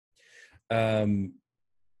Um,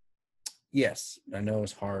 yes, I know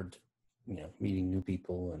it's hard, meeting new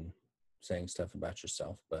people and saying stuff about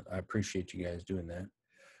yourself, but I appreciate you guys doing that.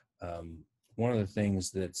 One of the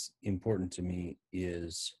things that's important to me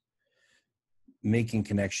is making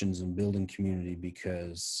connections and building community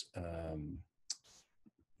because a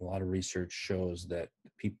lot of research shows that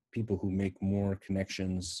people who make more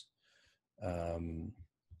connections um,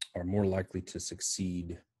 are more likely to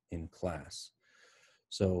succeed in class.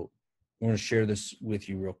 So I want to share this with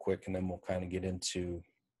you real quick, and then we'll kind of get into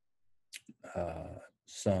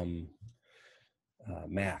some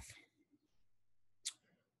math.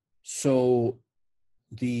 So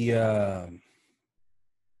the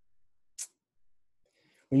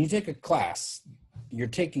when you take a class, you're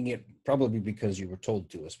taking it probably because you were told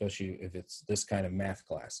to, especially if it's this kind of math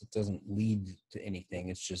class. It doesn't lead to anything.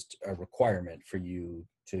 It's just a requirement for you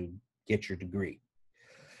to get your degree.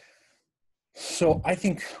 So I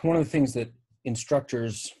think one of the things that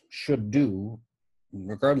instructors should do,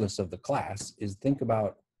 regardless of the class, is think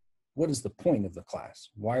about what is the point of the class?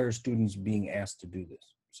 Why are students being asked to do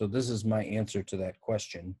this? So this is my answer to that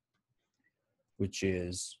question, which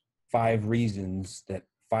is 5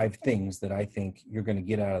 things that I think you're going to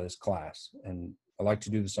get out of this class. And I like to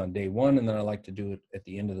do this on day 1, and then I like to do it at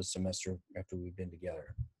the end of the semester after we've been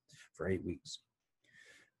together for 8 weeks.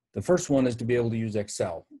 The first one is to be able to use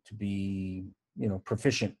Excel, to be,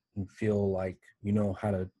 proficient and feel like you know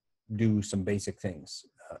how to do some basic things.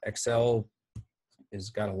 Excel has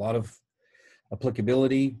got a lot of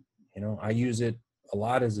applicability. I use it a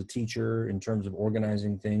lot as a teacher in terms of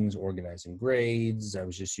organizing things, organizing grades. I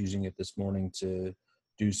was just using it this morning to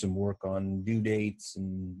do some work on due dates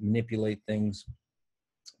and manipulate things.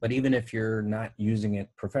 But even if you're not using it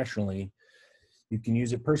professionally, you can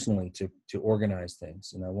use it personally to organize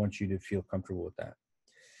things. And I want you to feel comfortable with that.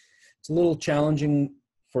 It's a little challenging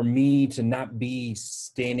for me to not be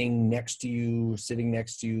standing next to you, sitting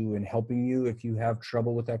next to you, and helping you if you have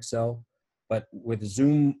trouble with Excel. But with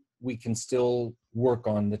Zoom, we can still work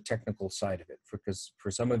on the technical side of it. Because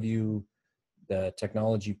for some of you, the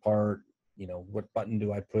technology part, what button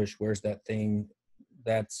do I push? Where's that thing?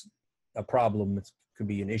 That's a problem. It could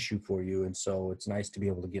be an issue for you. And so it's nice to be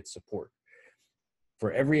able to get support.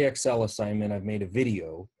 For every Excel assignment, I've made a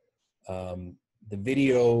video. The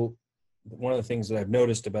video, one of the things that I've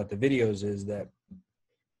noticed about the videos is that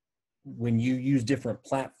when you use different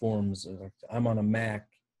platforms, like I'm on a Mac,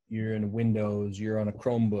 you're in Windows, you're on a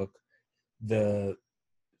Chromebook, the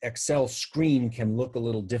Excel screen can look a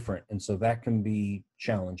little different. And so that can be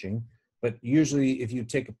challenging. But usually if you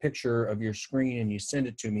take a picture of your screen and you send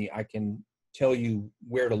it to me, I can tell you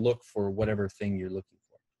where to look for whatever thing you're looking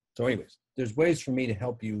for. So anyways, there's ways for me to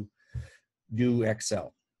help you do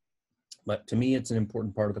Excel. But to me, it's an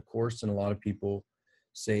important part of the course. And a lot of people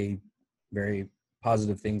say very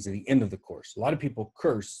positive things at the end of the course. A lot of people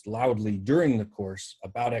curse loudly during the course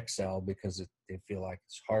about Excel because they feel like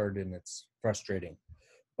it's hard and it's frustrating.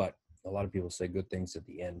 But a lot of people say good things at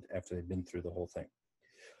the end after they've been through the whole thing.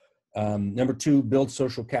 Number 2, build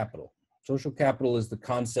social capital. Social capital is the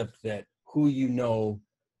concept that who you know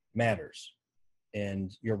matters,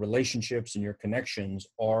 and your relationships and your connections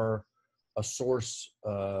are a source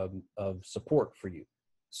of support for you.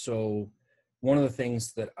 So one of the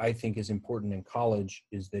things that I think is important in college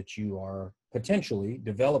is that you are potentially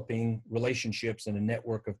developing relationships and a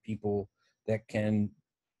network of people that can,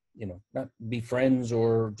 not be friends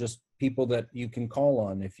or just people that you can call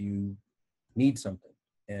on if you need something.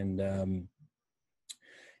 And,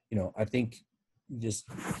 I think just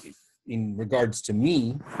in regards to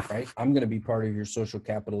me, right, I'm going to be part of your social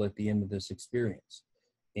capital at the end of this experience.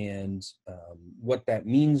 And what that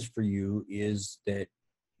means for you is that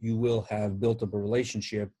you will have built up a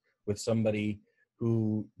relationship with somebody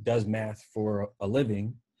who does math for a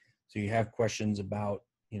living. So you have questions about,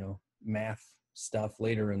 math stuff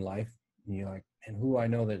later in life. And you're like, and who I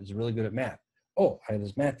know that is really good at math? Oh, I have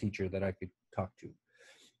this math teacher that I could talk to.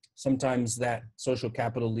 Sometimes that social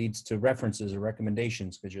capital leads to references or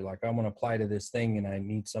recommendations because you're like, I want to apply to this thing and I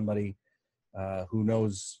need somebody who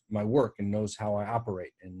knows my work and knows how I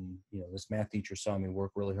operate. And, this math teacher saw me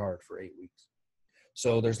work really hard for 8 weeks.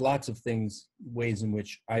 So there's lots of ways in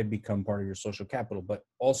which I become part of your social capital, but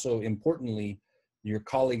also importantly, your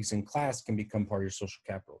colleagues in class can become part of your social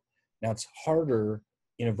capital. Now it's harder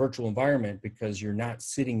in a virtual environment because you're not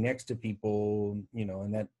sitting next to people,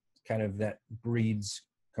 and that breeds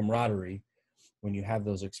camaraderie when you have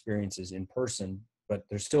those experiences in person, but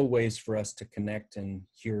there's still ways for us to connect and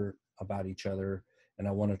hear about each other. And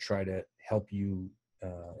I want to try to help you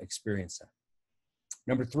experience that.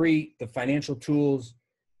 Number 3, the financial tools,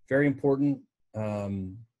 very important.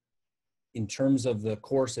 in terms of the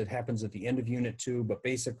course, it happens at the end of Unit 2, but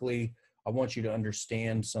basically I want you to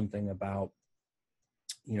understand something about,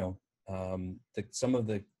 some of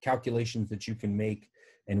the calculations that you can make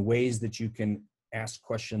and ways that you can ask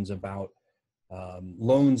questions about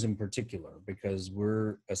loans in particular, because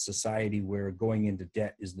we're a society where going into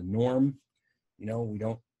debt is the norm. We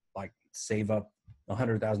don't like save up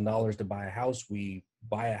 $100,000 to buy a house. We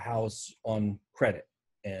buy a house on credit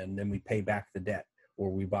and then we pay back the debt, or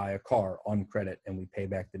we buy a car on credit and we pay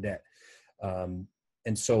back the debt.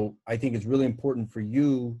 And so I think it's really important for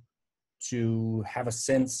you to have a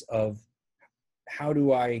sense of, how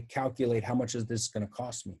do I calculate how much is this going to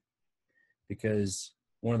cost me? Because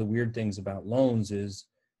one of the weird things about loans is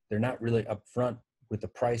they're not really upfront with the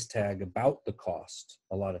price tag about the cost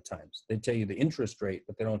a lot of times. They tell you the interest rate,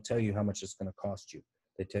 but they don't tell you how much it's going to cost you.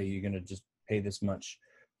 They tell you you're going to just pay this much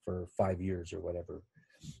for 5 years or whatever.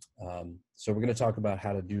 So we're going to talk about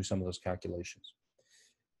how to do some of those calculations.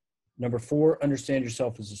 Number 4, understand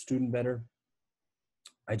yourself as a student better.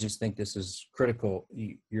 I just think this is critical.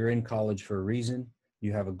 You're in college for a reason.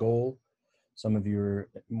 You have a goal. Some of you are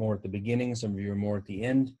more at the beginning, some of you are more at the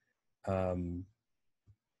end.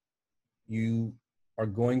 You are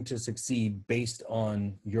going to succeed based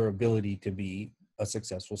on your ability to be a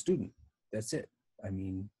successful student. That's it. I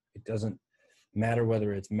mean, it doesn't matter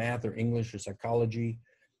whether it's math or English or psychology.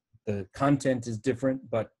 The content is different,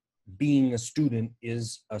 but being a student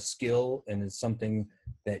is a skill and it's something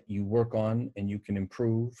that you work on and you can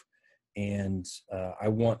improve. And I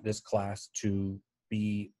want this class to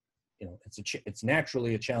be, it's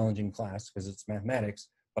naturally a challenging class because it's mathematics,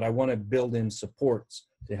 but I want to build in supports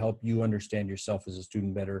to help you understand yourself as a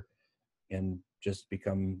student better and just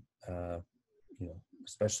become,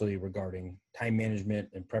 especially regarding time management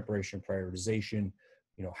and preparation, prioritization,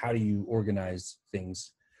 how do you organize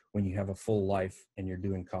things when you have a full life and you're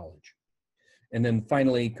doing college. And then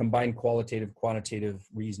finally, combine qualitative, quantitative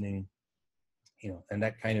reasoning, and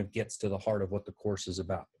that kind of gets to the heart of what the course is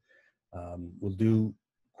about. We'll do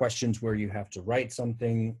questions where you have to write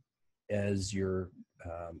something as your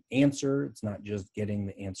answer. It's not just getting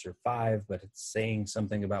the answer 5, but it's saying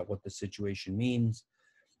something about what the situation means.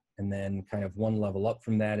 And then kind of one level up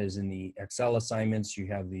from that is in the Excel assignments, you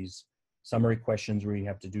have these summary questions where you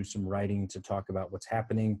have to do some writing to talk about what's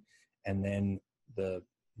happening. And then the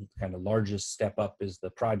kind of largest step up is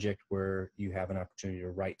the project where you have an opportunity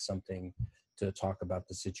to write something to talk about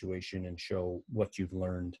the situation and show what you've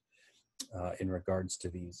learned in regards to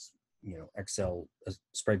these, Excel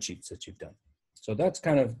spreadsheets that you've done. So that's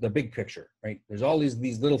kind of the big picture, right? There's all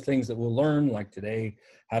these little things that we'll learn, like today,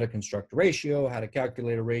 how to construct a ratio, how to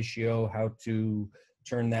calculate a ratio, how to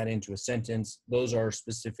turn that into a sentence. Those are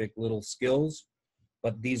specific little skills,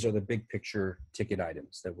 but these are the big picture ticket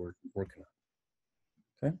items that we're working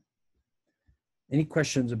on. Okay. Any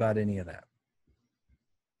questions about any of that?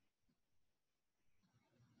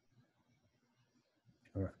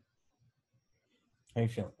 All right. How you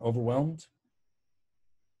feeling? Overwhelmed?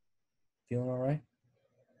 Feeling all right?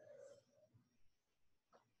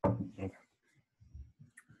 Okay.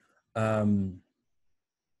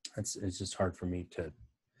 It's just hard for me to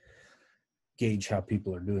gauge how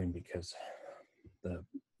people are doing because the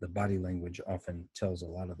body language often tells a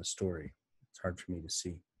lot of the story. It's hard for me to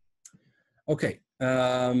see. Okay,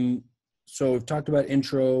 so we've talked about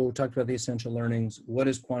intro, talked about the essential learnings. What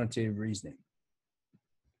is quantitative reasoning?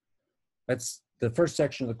 That's the first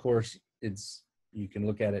section of the course. You can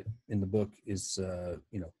look at it in the book, is,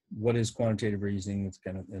 what is quantitative reasoning? It's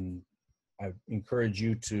kind of, and I encourage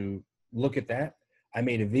you to look at that. I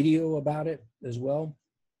made a video about it as well,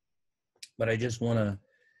 but I just want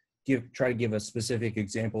to try to give a specific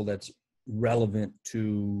example that's relevant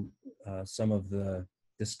to some of the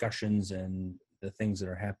discussions and the things that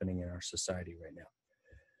are happening in our society right now.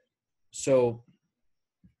 So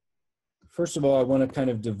first of all, I want to kind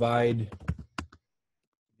of divide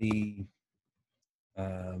the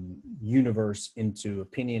universe into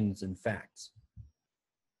opinions and facts.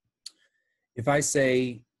 If I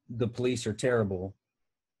say the police are terrible,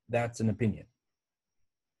 that's an opinion.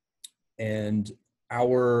 And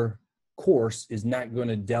our course is not going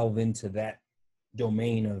to delve into that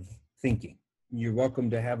domain of thinking. You're welcome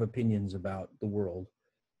to have opinions about the world,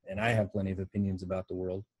 and I have plenty of opinions about the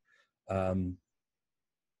world. And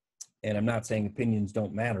I'm not saying opinions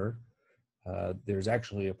don't matter. There's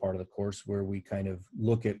actually a part of the course where we kind of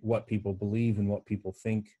look at what people believe and what people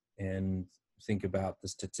think, and think about the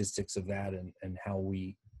statistics of that and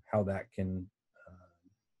how that can,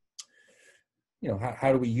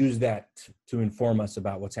 how do we use that to inform us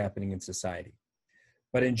about what's happening in society.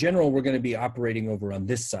 But in general, we're going to be operating over on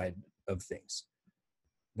this side of things.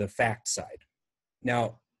 the fact side.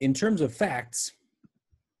 Now, in terms of facts,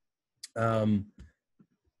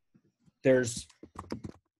 there's,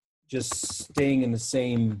 just staying in the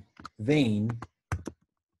same vein,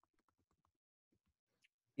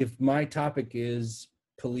 if my topic is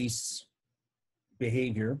police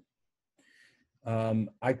behavior,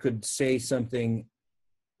 I could say something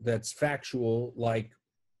that's factual, like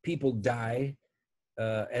people die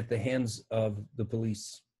at the hands of the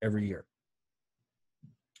police every year.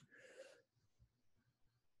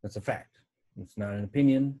 That's a fact. It's not an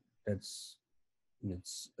opinion. It's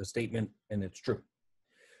a statement, and it's true.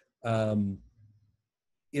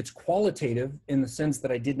 It's qualitative in the sense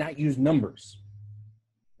that I did not use numbers,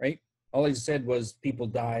 right? All I said was people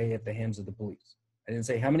die at the hands of the police. I didn't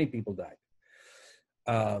say how many people died.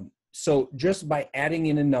 So just by adding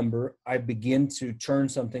in a number, I begin to turn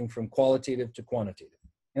something from qualitative to quantitative.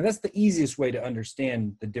 And that's the easiest way to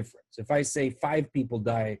understand the difference. If I say 5 people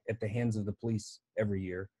die at the hands of the police every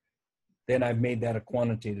year, then I've made that a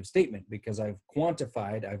quantitative statement because I've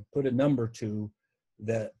quantified, I've put a number to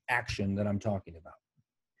the action that I'm talking about.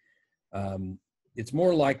 It's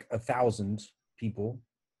more like 1,000 people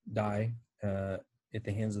die at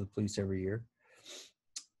the hands of the police every year.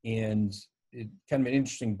 And kind of an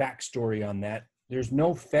interesting backstory on that. There's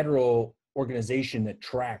no federal organization that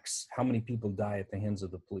tracks how many people die at the hands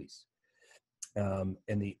of the police. And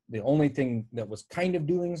the only thing that was kind of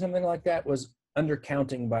doing something like that was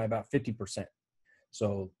undercounting by about 50%.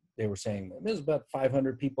 So they were saying this is about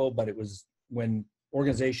 500 people, but it was when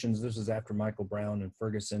organizations, this was after Michael Brown and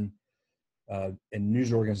Ferguson, and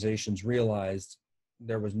news organizations realized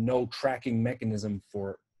there was no tracking mechanism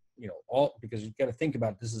for, all, because you've got to think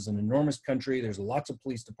about this is an enormous country. There's lots of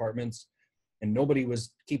police departments, and nobody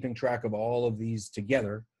was keeping track of all of these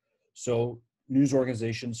together. So news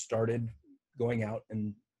organizations started going out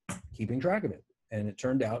and keeping track of it. And it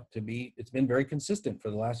turned out to be, it's been very consistent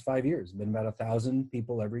for the last 5 years. It's been about 1,000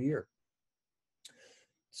 people every year.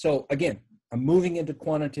 So again, I'm moving into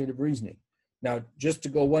quantitative reasoning. Now, just to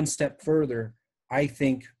go one step further, I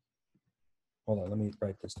think, hold on, let me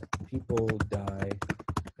write this down. People die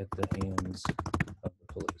at the hands of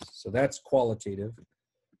the police. So that's qualitative.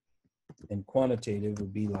 And quantitative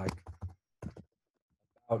would be like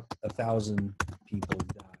about 1,000 people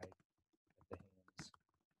die at the hands of the police.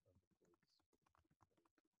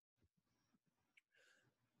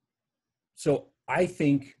 So I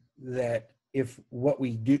think that if what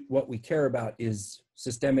we care about is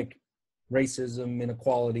systemic racism,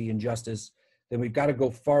 inequality, injustice, then we've got to go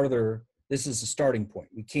farther. This is a starting point.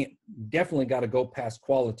 We definitely got to go past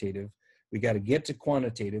qualitative. We got to get to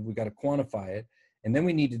quantitative. We got to quantify it. And then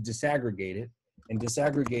we need to disaggregate it. And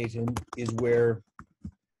disaggregation is where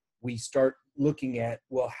we start looking at,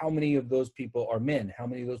 well, how many of those people are men? How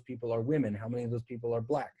many of those people are women? How many of those people are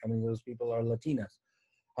Black? How many of those people are Latinas?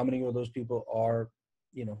 How many of those people are,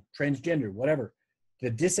 transgender, whatever.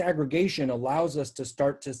 The disaggregation allows us to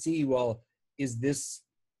start to see, well, is this,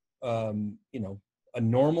 a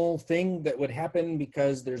normal thing that would happen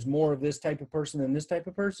because there's more of this type of person than this type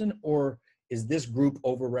of person, or is this group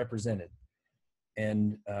overrepresented?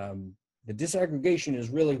 And the disaggregation is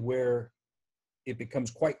really where it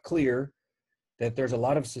becomes quite clear that there's a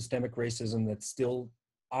lot of systemic racism that's still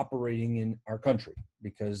operating in our country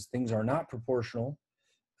because things are not proportional.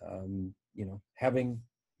 Having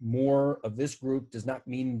more of this group does not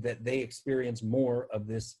mean that they experience more of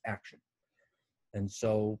this action. And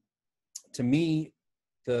so to me,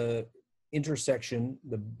 the intersection,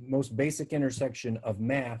 the most basic intersection of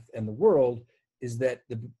math and the world is that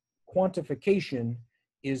the quantification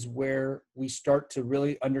is where we start to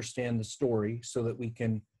really understand the story so that we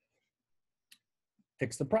can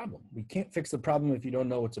fix the problem. We can't fix the problem if you don't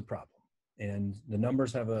know it's a problem. And the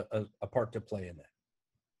numbers have a part to play in that.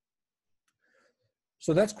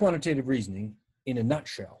 So that's quantitative reasoning in a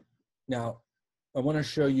nutshell. Now, I want to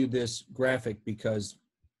show you this graphic because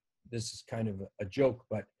this is kind of a joke,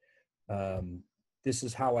 but this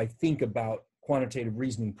is how I think about quantitative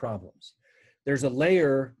reasoning problems. There's a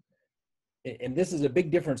layer, and this is a big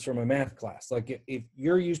difference from a math class. Like if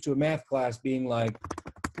you're used to a math class being like,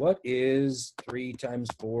 what is 3 times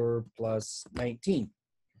 4 plus 19?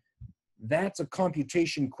 That's a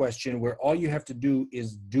computation question where all you have to do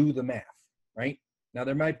is do the math, right? Now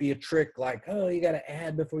there might be a trick like, oh, you got to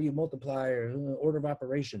add before you multiply or order of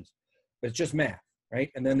operations, but it's just math, right?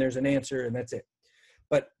 And then there's an answer and that's it.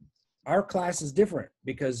 But our class is different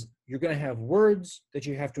because you're going to have words that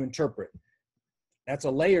you have to interpret. That's a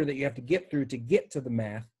layer that you have to get through to get to the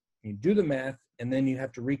math. You do the math and then you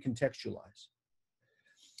have to recontextualize.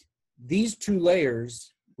 These 2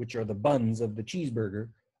 layers, which are the buns of the cheeseburger,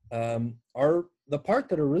 are the part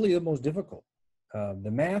that are really the most difficult.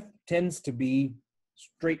 The math tends to be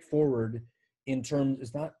straightforward in terms,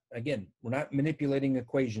 it's not, again, we're not manipulating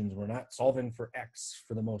equations. We're not solving for X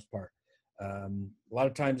for the most part. A lot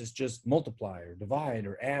of times it's just multiply or divide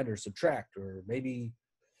or add or subtract, or maybe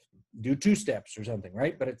do 2 steps or something,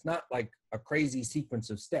 right? But it's not like a crazy sequence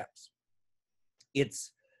of steps.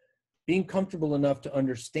 It's being comfortable enough to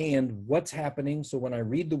understand what's happening. So when I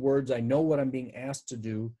read the words, I know what I'm being asked to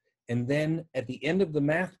do. And then at the end of the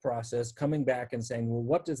math process, coming back and saying, well,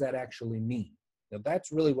 what does that actually mean? Now,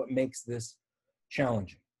 that's really what makes this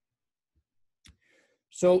challenging.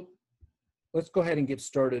 So let's go ahead and get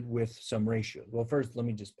started with some ratios. Well, first, let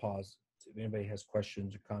me just pause. If anybody has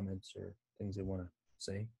questions or comments or things they want to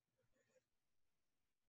say.